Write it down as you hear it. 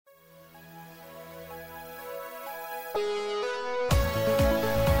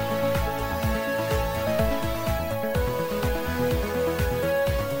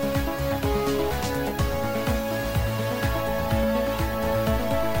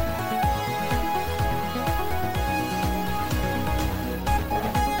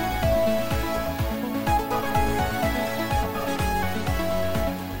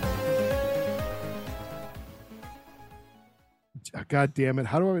God damn it!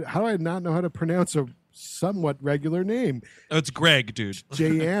 How do I not know how to pronounce a somewhat regular name? Oh, it's Greg, dude.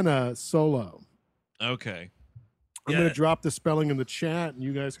 Jayana Solo. Okay. I'm going to drop the spelling in the chat, and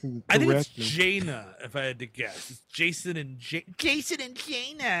you guys can correct I think it's me. Jaina, if I had to guess. It's Jason and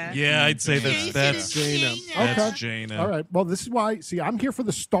Jaina. Yeah, I'd say that's Jaina. That's Okay. Jaina. All right. Well, this is why. See, I'm here for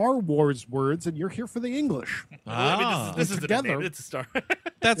the Star Wars words, and you're here for the English. Ah. I mean, this is Together. the name. It's a star.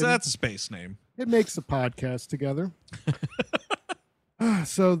 That's a space name. It makes a podcast together.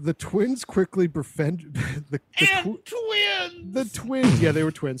 So the twins quickly befriended twins. the twins. Yeah, they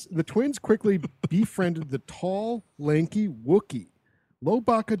were twins. The twins quickly befriended the tall, lanky Wookiee.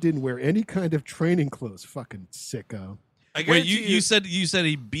 Lowbacca didn't wear any kind of training clothes. Fucking sicko. Wait, you said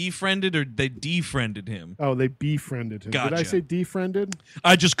he befriended or they defriended him? Oh, they befriended him. Gotcha. Did I say defriended?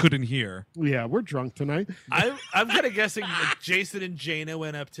 I just couldn't hear. Yeah, we're drunk tonight. I'm kind of guessing that Jason and Jaina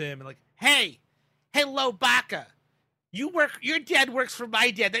went up to him and like, hey, Lowbacca, your dad works for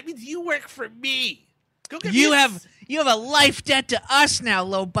my dad. That means you work for me. Go get You have a life debt to us now,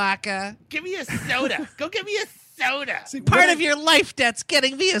 Lowbacca. Give me a soda. Go get me a soda. See, Part of your life debt's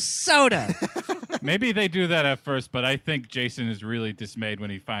getting me a soda. Maybe they do that at first, but I think Jason is really dismayed when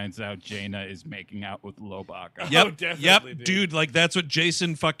he finds out Jaina is making out with Lowbacca. Yep, definitely, dude. Like that's what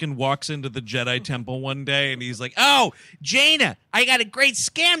Jason fucking walks into the Jedi Temple one day, and he's like, Oh, Jaina, I got a great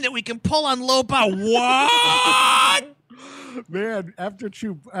scam that we can pull on Lowbacca. What? Man, after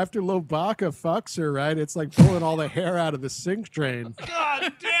Lowbacca fucks her, right? It's like pulling all the hair out of the sink drain.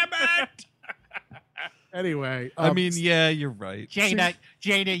 God damn it. Anyway, I mean, yeah, you're right. Jaina,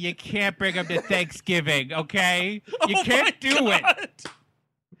 you can't bring him to Thanksgiving, okay? You can't do it.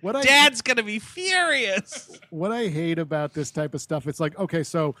 Dad's gonna be furious. What I hate about this type of stuff, it's like, okay,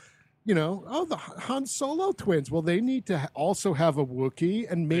 so, the Han Solo twins. Well, they need to also have a Wookiee,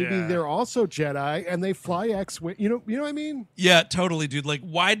 and maybe they're also Jedi, and they fly X-wing. You know what I mean? Yeah, totally, dude. Like,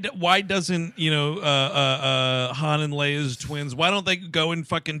 why doesn't Han and Leia's twins? Why don't they go in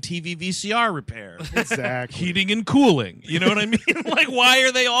fucking TV VCR repair? Exactly. Heating and cooling. You know what I mean? Like, why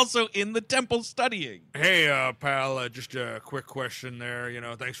are they also in the temple studying? Hey, pal, just a quick question there.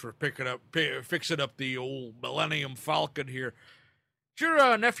 Thanks for fixing up the old Millennium Falcon here. Is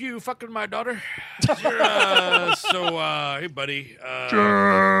your nephew fucking my daughter? Hey, buddy.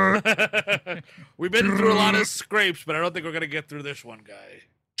 We've been through a lot of scrapes, but I don't think we're going to get through this one, guy.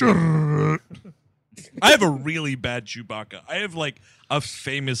 I have a really bad Chewbacca. I have, like, a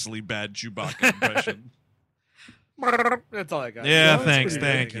famously bad Chewbacca impression. That's all I got. Yeah, thanks.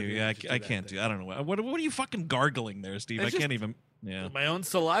 Thank you. Yeah, I can't do. I don't know. What are you fucking gargling there, Steve? It's I can't even. Yeah. My own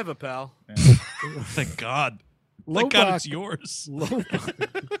saliva, pal. Thank God. Thank God it's yours.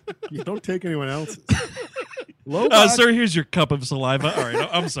 You don't take anyone else's. Sir, here's your cup of saliva. All right,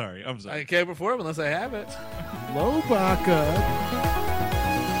 I'm sorry. I can't perform unless I have it. Lowbacca.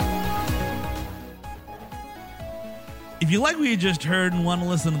 If you like what you just heard and want to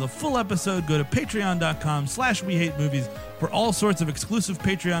listen to the full episode, go to patreon.com/WeHateMovies for all sorts of exclusive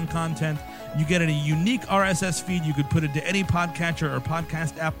Patreon content. You get a unique RSS feed. You could put it to any podcatcher or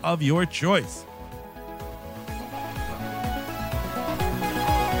podcast app of your choice.